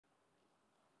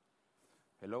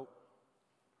Hello.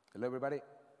 Hello, everybody.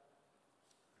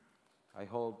 I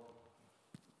hope,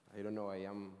 I don't know, I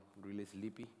am really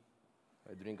sleepy.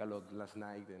 I drank a lot last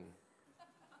night and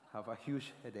have a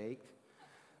huge headache.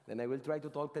 Then I will try to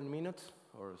talk 10 minutes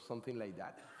or something like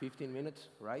that, 15 minutes,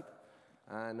 right?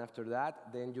 And after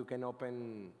that, then you can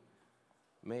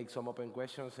make some open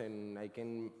questions, and I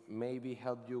can maybe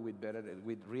help you with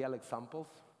real examples.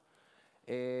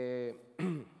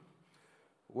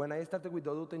 When I started with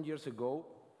Odoo 10 years ago,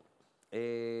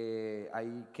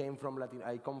 I come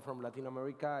from Latin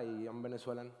America. I am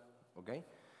Venezuelan, okay?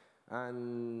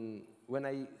 And when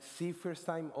I see first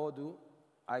time Odoo,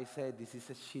 I said, this is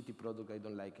a shitty product, I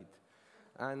don't like it.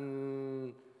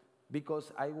 And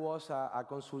because I was a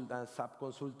consultant,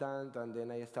 sub-consultant, and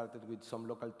then I started with some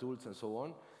local tools and so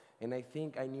on, and I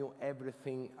think I knew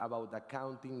everything about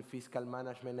accounting, fiscal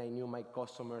management. I knew my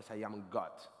customers. I am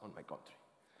God on my country.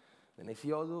 Then I see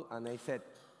Odoo, and I said,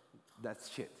 that's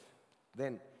shit.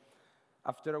 Then,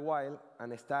 after a while,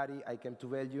 and I came to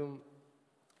Belgium.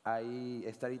 I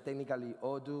studied technically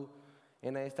Odoo,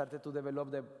 and I started to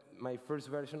develop my first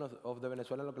version of the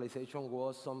Venezuelan localization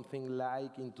was something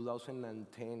like in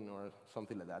 2010 or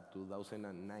something like that,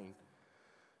 2009.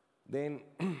 Then,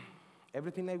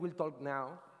 everything I will talk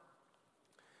now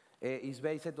is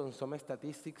based on some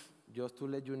statistics, just to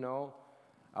let you know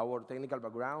our technical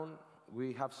background.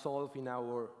 We have solved in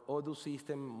our Odoo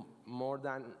system more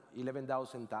than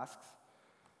 11,000 tasks,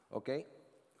 okay?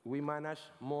 We manage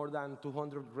more than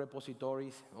 200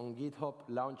 repositories on GitHub,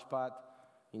 Launchpad,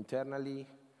 internally,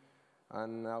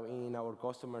 and now in our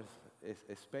customers'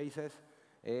 spaces.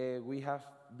 We had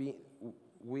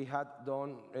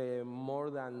done more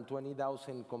than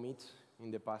 20,000 commits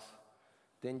in the past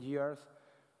 10 years.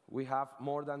 We have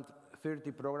more than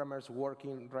 30 programmers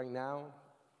working right now,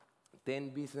 10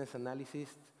 business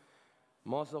analysts.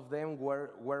 Most of them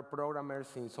were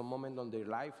programmers in some moment of their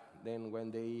life. Then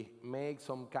when they make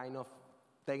some kind of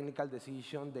technical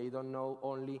decision, they don't know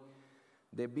only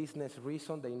the business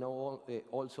reason, they know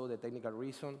also the technical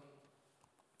reason.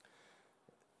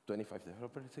 25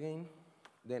 developers again.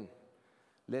 Then,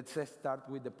 let's start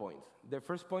with the points. The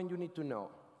first point you need to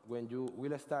know when you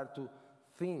will start to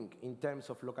think in terms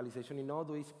of localization in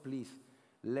Odoo is please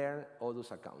learn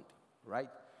Odoo's accounting, right?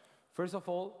 First of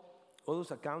all,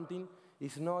 Odoo's accounting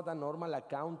is not a normal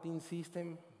accounting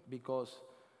system because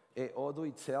Odoo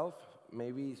itself,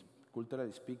 maybe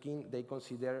culturally speaking, they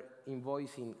consider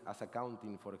invoicing as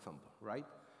accounting, for example, right?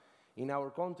 In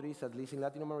our countries, at least in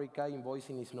Latin America,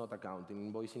 invoicing is not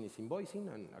accounting. Invoicing is invoicing,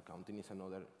 and accounting is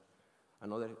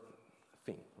another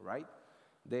thing, right?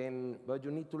 Then, but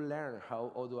you need to learn how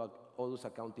Odoo's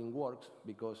accounting works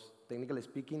because, technically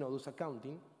speaking, Odoo's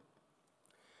accounting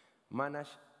manage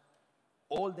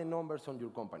all the numbers on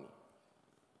your company,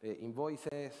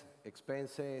 invoices,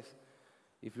 expenses.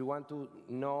 If you want to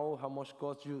know how much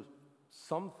costs you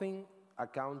something,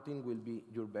 accounting will be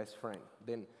your best friend.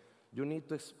 Then you need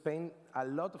to spend a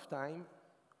lot of time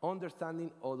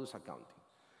understanding Odoo's accounting.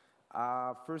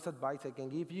 First advice I can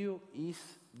give you is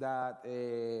that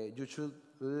you should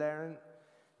learn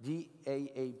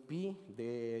GAAP,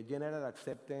 the General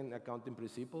Accepted Accounting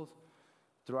Principles.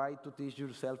 Try to teach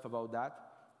yourself about that.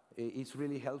 It's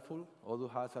really helpful. Odoo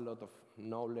has a lot of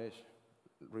knowledge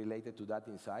related to that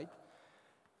inside.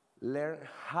 Learn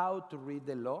how to read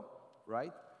the law,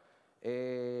 right?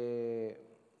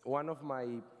 One of my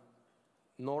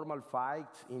normal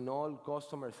fights in all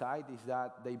customer side is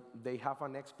that they have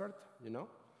an expert, you know?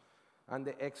 And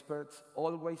the experts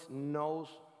always knows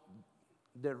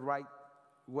the right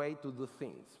way to do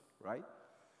things, right?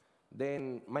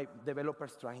 Then my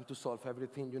developers trying to solve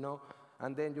everything, you know?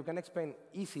 And then you can spend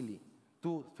easily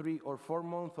 2, 3, or 4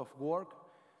 months of work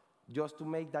just to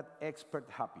make that expert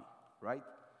happy, right?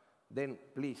 Then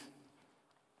please,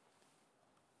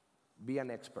 be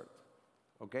an expert,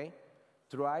 okay?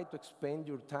 Try to spend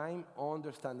your time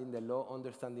understanding the law,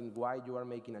 understanding why you are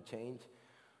making a change,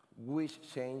 which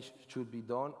change should be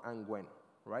done, and when,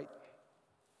 right?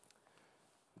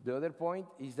 The other point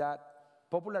is that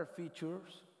popular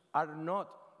features are not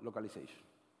localization,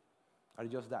 are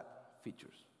just that,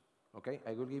 features, okay?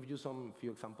 I will give you some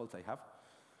few examples I have.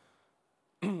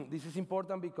 This is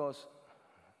important because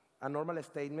a normal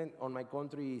statement on my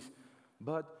country is,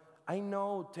 but I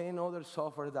know 10 other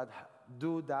software that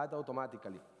do that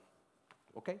automatically.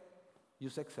 Okay?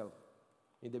 Use Excel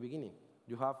in the beginning.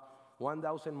 You have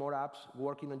 1,000 more apps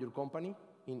working on your company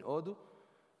in Odoo.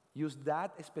 Use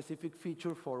that specific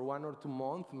feature for 1 or 2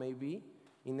 months, maybe,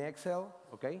 in Excel,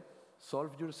 okay?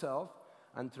 Solve yourself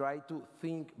and try to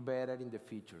think better in the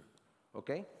future,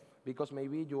 okay? Because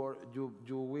maybe you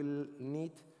will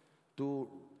need to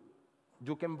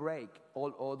you can break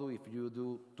all Odoo if you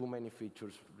do too many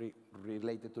features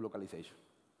related to localization.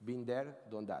 Been there,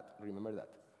 done that, remember that.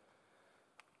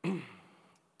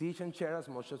 Teach and share as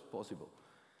much as possible.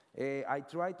 I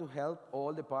try to help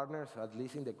all the partners, at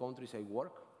least in the countries I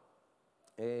work.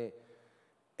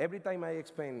 Every time I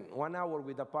spend 1 hour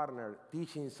with a partner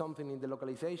teaching something in the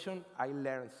localization, I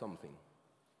learn something.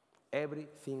 Every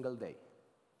single day,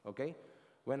 okay?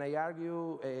 When I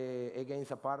argue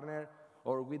against a partner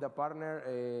or with a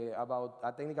partner about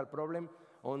a technical problem,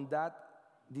 on that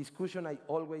discussion I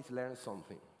always learn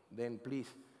something. Then please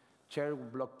share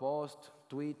blog posts,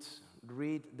 tweets,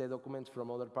 read the documents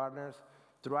from other partners,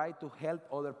 try to help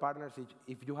other partners.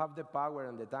 If you have the power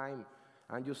and the time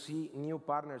and you see new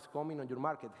partners coming on your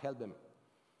market, help them,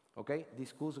 okay?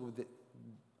 Discuss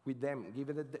with them,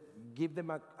 give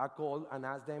them a call and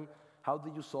ask them, how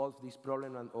do you solve this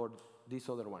problem or this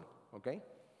other one, okay?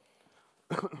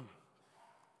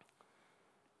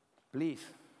 Please,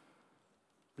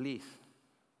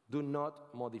 do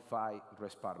not modify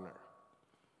REST-Partner,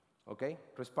 okay?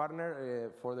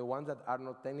 REST-Partner, for the ones that are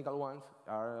not technical ones,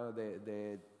 are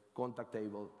the contact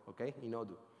table, okay, in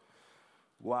Odoo.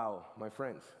 Wow, my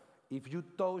friends, if you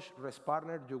touch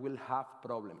REST-Partner, you will have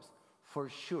problems, for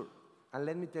sure. And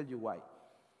let me tell you why.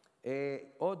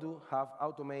 Odoo have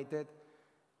automated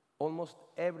almost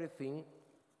everything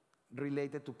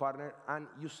related to partner and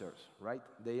users, right?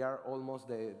 They are almost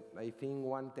I think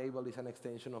one table is an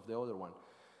extension of the other one.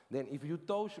 Then if you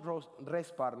touch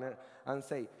REST-Partner and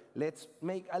say, let's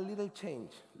make a little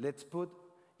change, let's put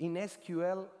in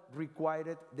SQL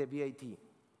required the VAT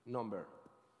number.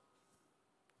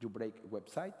 You break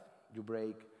website, you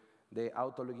break the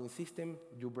auto-login system,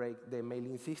 you break the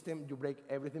mailing system, you break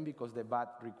everything because the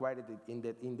VAT required it in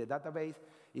the database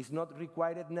is not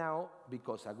required now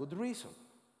because a good reason,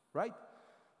 right?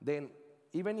 Then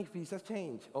even if it's a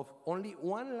change of only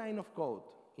one line of code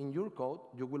in your code,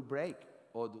 you will break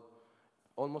Odoo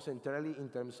almost entirely in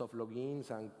terms of logins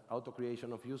and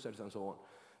auto-creation of users and so on.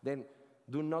 Then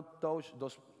do not touch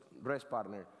those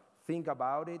REST-Partner. Think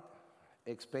about it,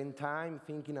 spend time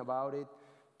thinking about it,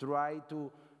 try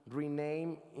to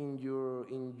rename in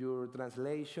your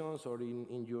translations or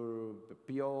in your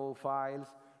PO files,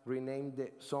 rename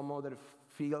some other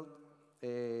field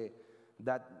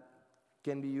that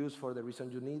can be used for the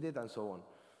reason you need it, and so on.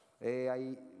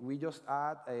 We just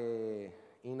add,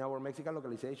 in our Mexican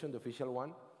localization, the official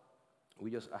one,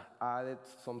 we just added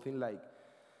something like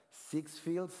 6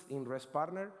 fields in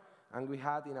REST-Partner, and we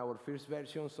had in our first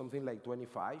version something like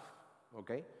 25,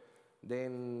 okay?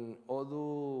 Then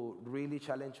Odoo really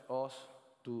challenged us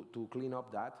to clean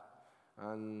up that,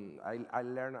 and I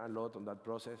learned a lot on that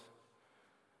process.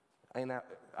 And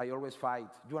I always fight,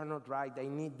 you are not right, I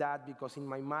need that because in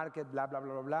my market, blah, blah,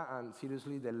 blah, blah, blah, and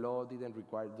seriously, the law didn't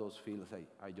require those fields,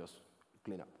 I just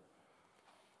clean up.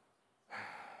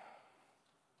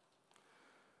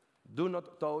 Do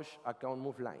not touch account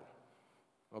move line,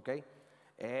 okay?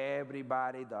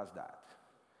 Everybody does that.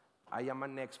 I am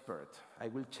an expert. I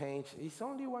will change. It's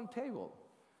only one table.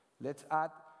 Let's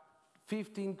add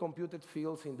 15 computed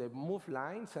fields in the move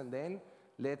lines, and then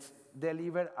let's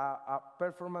deliver a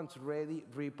performance-ready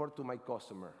report to my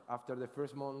customer. After the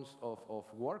first months of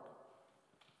work,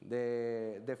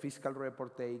 the fiscal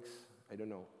report takes, I don't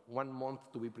know, 1 month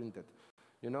to be printed,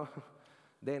 you know?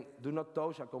 Then do not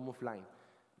touch a move line.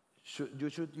 You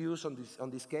should use,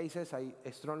 on these cases, I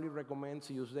strongly recommend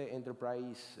to use the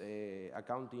enterprise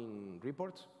accounting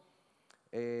reports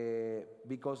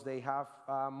because they have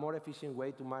a more efficient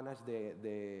way to manage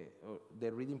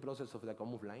the reading process of the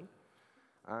account move line.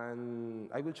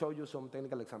 And I will show you some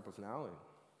technical examples now.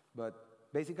 But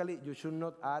basically, you should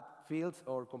not add fields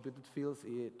or computed fields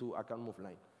to account move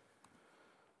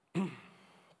line.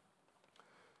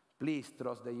 Please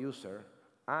trust the user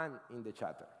and in the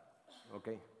chatter,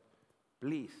 okay?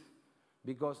 Please,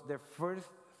 because the first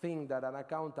thing that an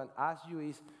accountant asks you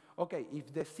is, okay,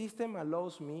 if the system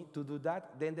allows me to do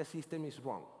that, then the system is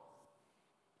wrong.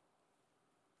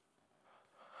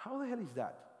 How the hell is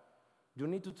that? You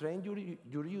need to train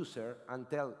your user and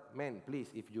tell, man, please,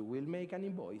 if you will make an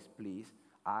invoice, please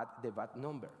add the VAT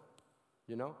number.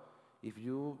 You know, if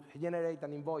you generate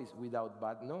an invoice without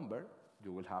VAT number,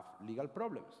 you will have legal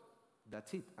problems.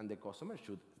 That's it, and the customer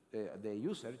should, the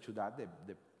user should add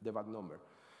the VAT number.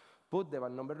 Put the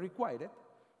VAT number required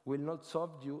will not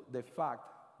subdue the fact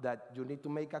that you need to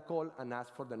make a call and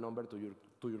ask for the number to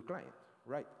your client,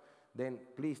 right? Then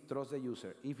please trust the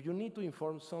user. If you need to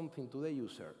inform something to the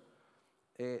user,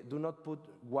 do not put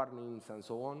warnings and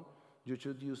so on. You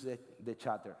should use the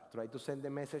chatter. Try to send the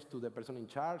message to the person in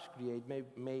charge, create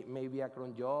maybe a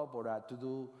cron job or a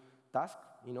to-do task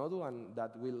in Odoo, and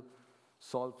that will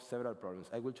solve several problems.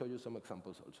 I will show you some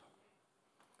examples also.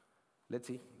 Let's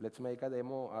see. Let's make a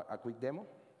demo, a quick demo.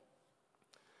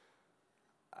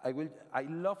 I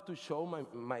love to show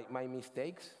my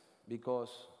mistakes,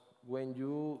 because when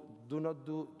you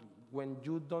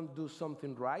don't do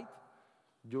something right,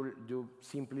 you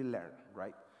simply learn,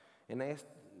 right? And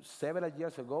several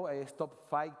years ago, I stopped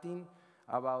fighting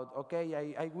about,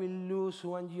 okay, I will lose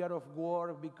 1 year of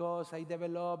work because I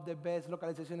developed the best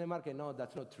localization in the market. No,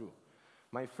 that's not true.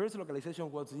 My first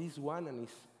localization was this one, and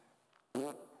it's,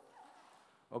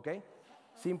 okay?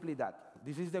 Simply that.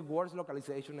 This is the worst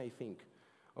localization, I think,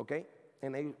 okay?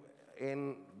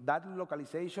 And that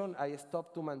localization, I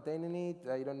stopped to maintaining it,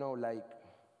 I don't know, like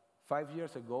 5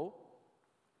 years ago,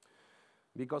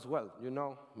 because, well, you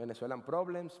know, Venezuelan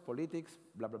problems, politics,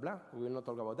 blah, blah, blah. We will not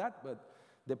talk about that, but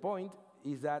the point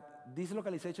is that this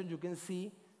localization, you can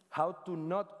see how to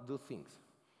not do things,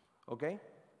 okay?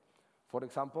 For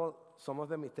example, some of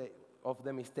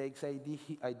the mistakes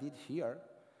I did here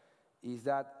is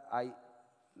that I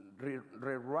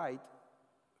rewrite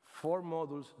 4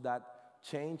 modules that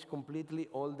change completely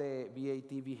all the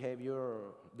VAT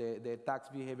behavior, the tax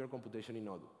behavior computation in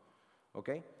Odoo,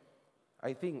 okay?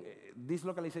 I think this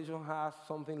localization has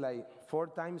something like 4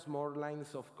 times more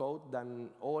lines of code than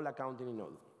all accounting in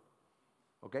Odoo,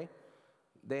 okay?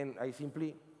 Then I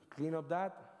simply clean up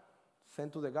that,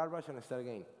 send to the garbage, and start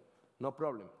again. No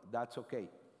problem, that's okay.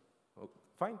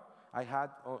 Fine. I had,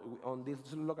 on this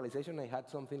localization, I had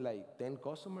something like 10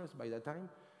 customers by that time,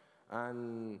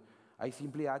 and I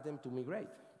simply add them to migrate.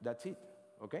 That's it,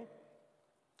 okay?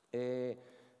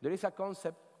 There is a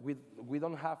concept we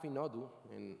don't have in Odoo,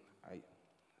 and I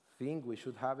think we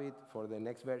should have it for the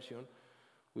next version,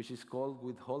 which is called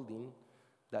withholding.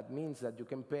 That means that you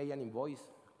can pay an invoice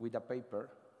with a paper,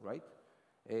 right?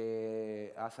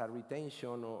 As a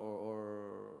retention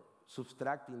or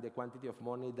subtracting the quantity of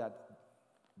money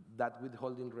that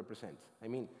withholding represents. I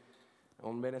mean,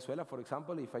 on Venezuela, for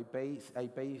example, if I pay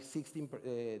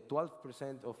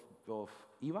 12% of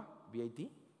IVA, VAT,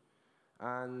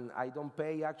 and I don't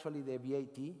pay actually the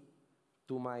VAT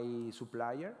to my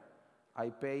supplier, I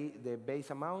pay the base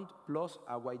amount plus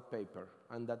a white paper,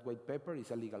 and that white paper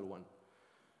is a legal one.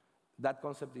 That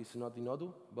concept is not in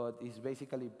Odoo, but it's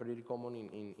basically pretty common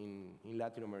in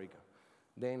Latin America.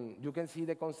 Then you can see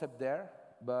the concept there,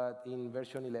 but in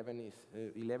version 11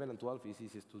 and 12 is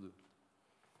easiest to do.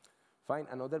 Fine,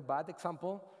 another bad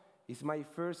example is my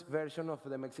first version of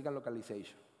the Mexican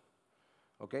localization.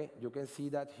 Okay, you can see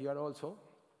that here also.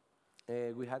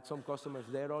 We had some customers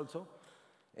there also.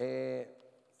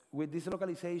 With this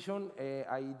localization,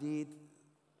 I did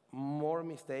more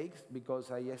mistakes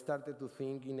because I started to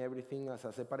think in everything as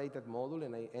a separated module,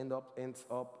 and I end up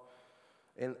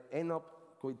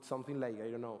with something like, I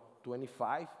don't know,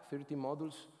 25, 30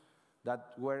 modules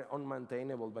that were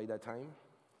unmaintainable by that time.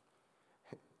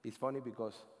 It's funny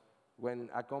because when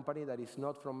a company that is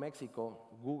not from Mexico,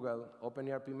 Google,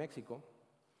 OpenERP Mexico,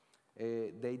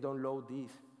 they download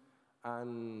this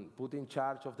and put in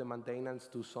charge of the maintenance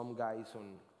to some guys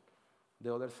on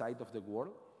the other side of the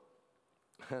world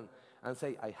and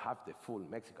say, I have the full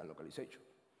Mexican localization,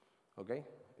 okay?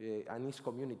 And it's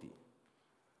community.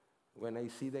 When I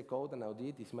see the code and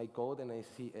audit, it's my code, and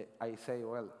I say,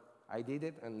 well, I did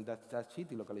it, and that's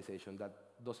shitty localization. That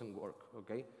doesn't work,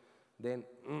 okay? Then,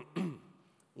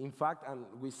 in fact, and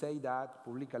we say that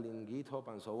publicly in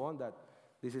GitHub and so on, that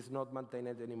this is not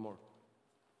maintained anymore.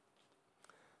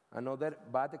 Another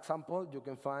bad example you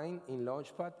can find in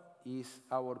Launchpad is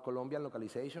our Colombian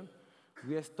localization.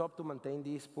 We stopped to maintain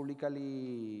this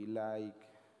publicly like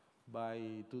by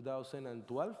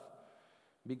 2012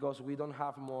 because we don't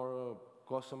have more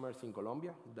customers in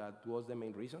Colombia. That was the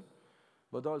main reason.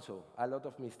 But also, a lot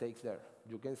of mistakes there.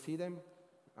 You can see them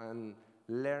and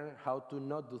learn how to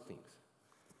not do things.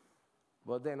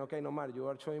 But then, okay, Nomar, you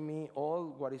are showing me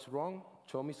all what is wrong.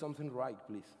 Show me something right,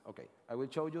 please. Okay, I will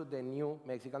show you the new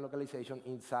Mexican localization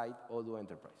inside Odoo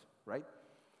Enterprise, right?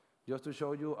 Just to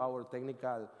show you our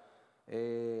technical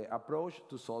approach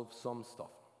to solve some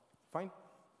stuff. Fine?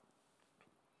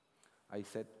 I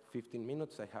said 15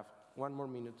 minutes. I have 1 more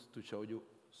minute to show you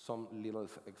some little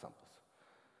examples.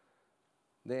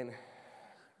 Then,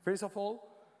 first of all,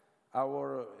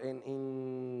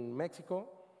 in Mexico,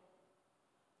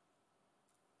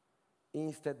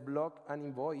 instead block an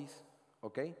invoice,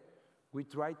 okay, we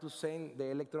try to send the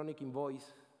electronic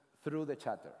invoice through the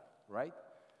chatter, right?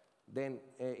 Then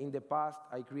in the past,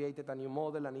 I created a new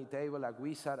model, a new table, a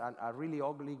wizard, a really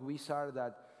ugly wizard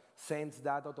that sends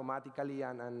that automatically,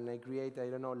 and I create, I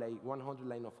don't know, like 100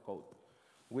 lines of code.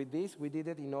 With this, we did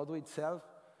it in Odoo itself.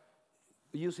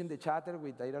 using the chatter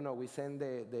with, I don't know, we send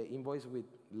the invoice with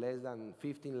less than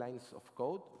 15 lines of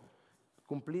code,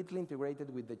 completely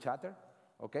integrated with the chatter,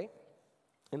 okay?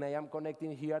 And I am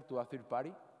connecting here to a third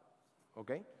party,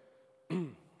 okay?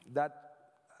 That,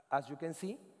 as you can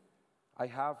see, I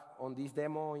have on this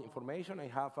demo information, I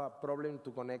have a problem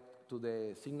to connect to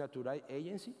the signature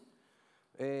agency,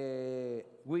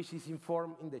 which is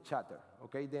informed in the chatter,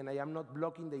 okay? Then I am not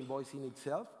blocking the invoice in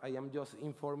itself, I am just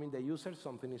informing the user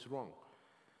something is wrong.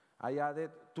 I added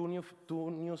two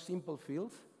new simple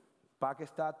fields, pack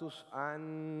status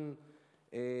and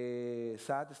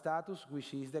SAT status,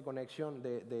 which is the connection,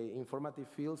 the informative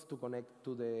fields to connect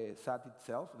to the SAT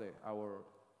itself, our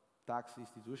tax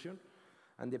institution,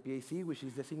 and the PAC, which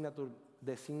is the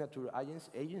signature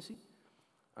agency,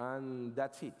 and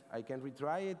that's it. I can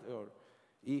retry it, or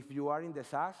if you are in the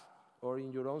SaaS or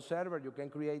in your own server, you can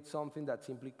create something that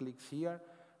simply clicks here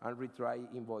and retry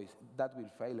invoice. That will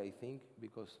fail, I think,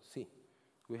 because, see,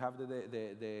 we have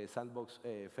the sandbox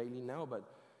failing now, but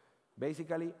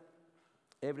basically,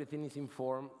 everything is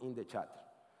informed in the chat.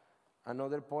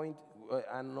 Another point,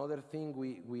 another thing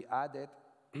we added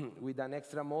with an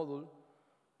extra module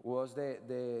was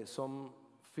some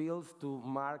fields to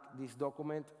mark this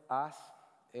document as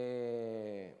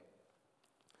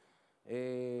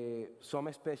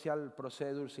some special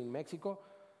procedures in Mexico.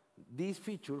 This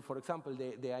feature, for example,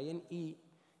 the INE,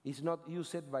 is not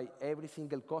used by every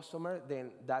single customer,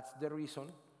 then that's the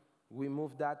reason we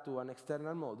moved that to an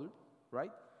external module,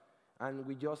 right? And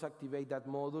we just activate that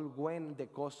module when the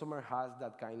customer has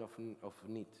that kind of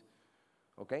need,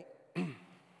 okay?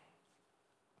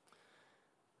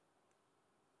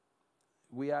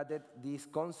 We added this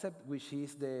concept, which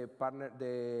is the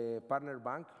partner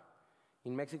bank.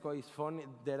 In Mexico, it's funny,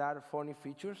 there are funny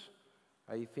features.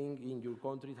 I think in your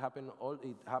country it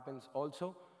happens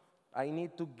also. I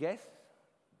need to guess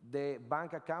the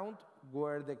bank account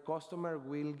where the customer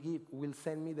will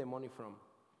send me the money from,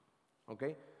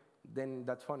 okay? Then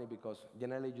that's funny because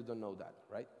generally you don't know that,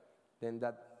 right? Then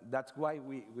that's why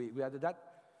we added that.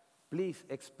 Please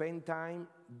spend time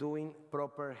doing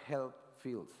proper help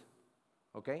fields,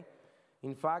 okay?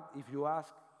 In fact, if you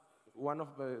ask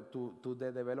to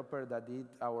the developer that did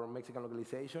our Mexican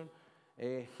localization,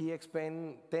 he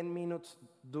spent 10 minutes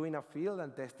doing a field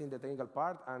and testing the technical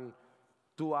part, and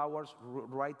 2 hours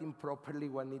writing properly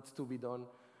what needs to be done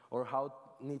or how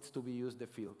needs to be used the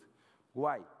field.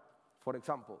 Why? For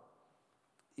example,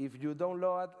 if you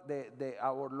download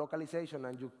our localization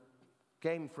and you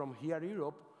came from here,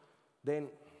 Europe, then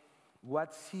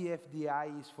what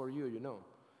CFDI is for you, you know?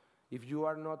 If you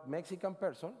are not Mexican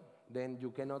person, then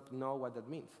you cannot know what that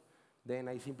means. Then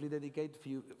I simply dedicate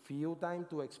few time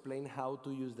to explain how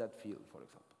to use that field, for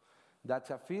example. That's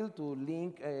a field to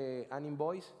link an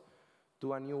invoice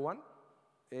to a new one.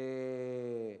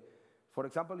 For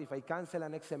example, if I cancel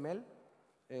an XML,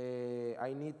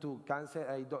 I need to cancel,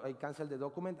 I cancel the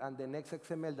document, and the next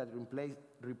XML that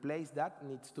replace that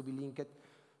needs to be linked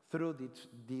through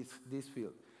this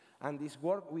field. And this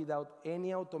works without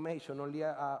any automation, only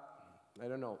I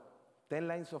don't know, 10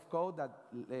 lines of code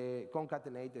that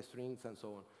concatenate the strings and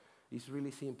so on. It's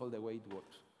really simple the way it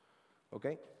works,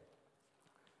 okay?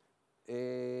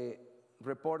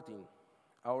 Reporting.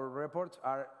 Our reports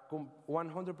are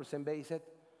 100% based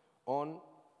on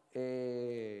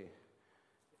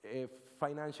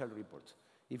financial reports.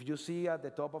 If you see at the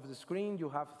top of the screen, you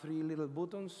have 3 little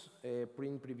buttons,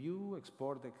 print preview,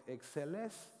 export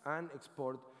XLS, and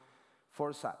export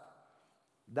for SAT.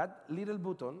 That little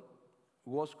button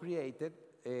was created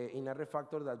in a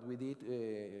refactor that we did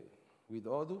with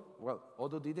Odoo. Well,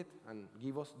 Odoo did it and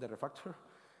give us the refactor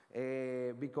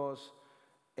because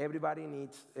everybody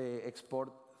needs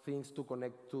export things to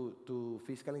connect to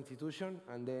fiscal institution,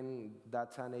 and then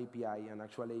that's an API, an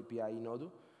actual API in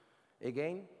Odoo.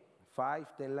 Again,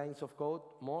 5-10 lines of code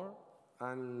more,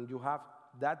 and you have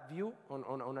that view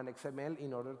on an XML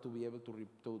in order to be able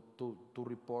to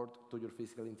report to your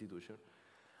fiscal institution.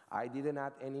 I didn't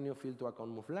add any new field to account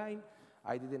move line.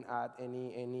 I didn't add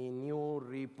any new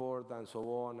report and so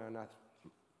on, and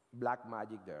black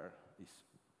magic there. It's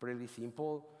pretty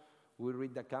simple. We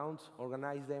read the accounts,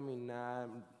 organize them in a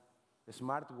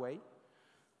smart way.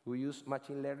 We use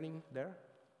machine learning there.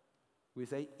 We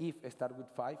say if start with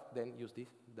 5, then use this.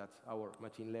 That's our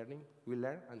machine learning. We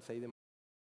learn and say the